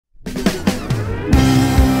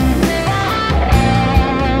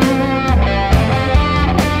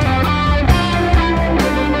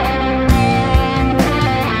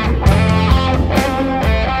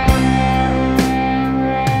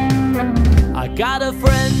got a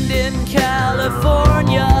friend in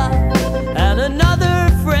California and another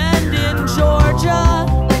friend in Georgia.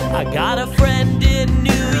 I got a friend in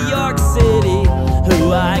New York City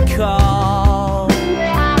who I call.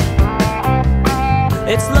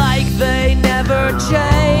 It's like they never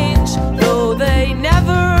change, though they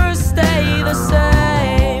never stay the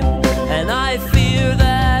same. And I fear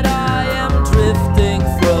that I am drifting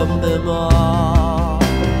from them all.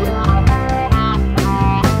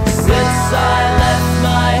 Since I left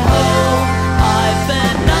my home, I've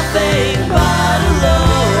been nothing but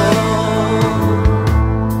alone.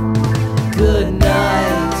 Good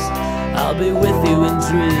night, I'll be with you in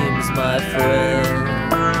dreams, my friend.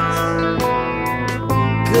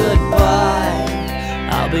 Goodbye,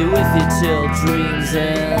 I'll be with you till dreams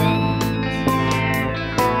end.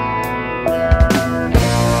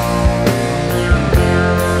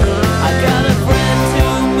 I got a friend who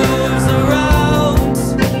moves around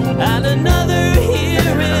and another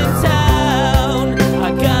here in town. I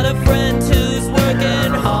got a friend who's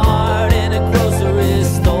working hard in a grocery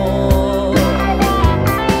store.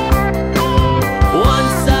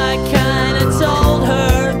 Once I kinda told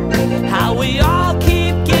her how we all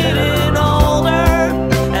keep getting older,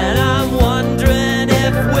 and I'm wondering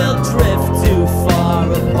if we'll drift too far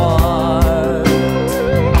apart.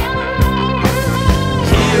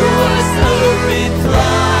 Here was her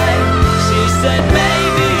reply. She said,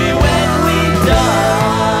 maybe when we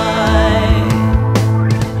die.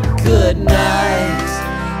 Good night,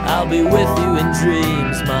 I'll be with you in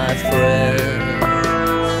dreams, my friend.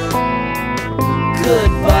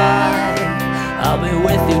 Goodbye, I'll be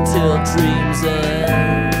with you till dreams end.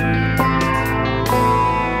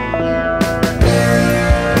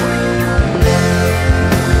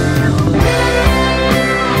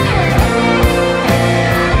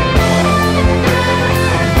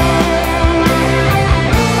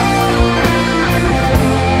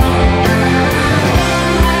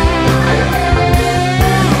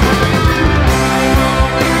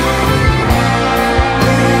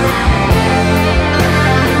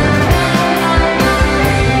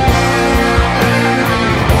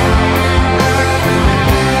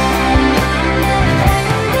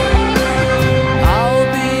 I'll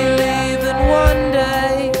be leaving one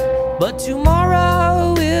day, but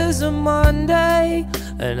tomorrow is a Monday,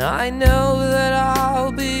 and I know that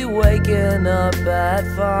I'll be waking up at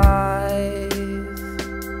 5.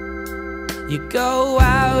 You go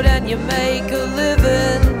out and you make a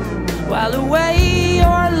living, while away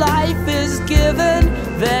your life is given.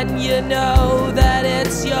 Then you know that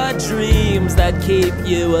it's your dreams that keep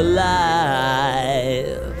you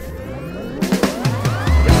alive.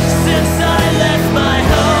 Since I left my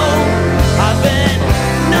home, I've been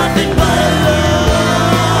nothing but alone.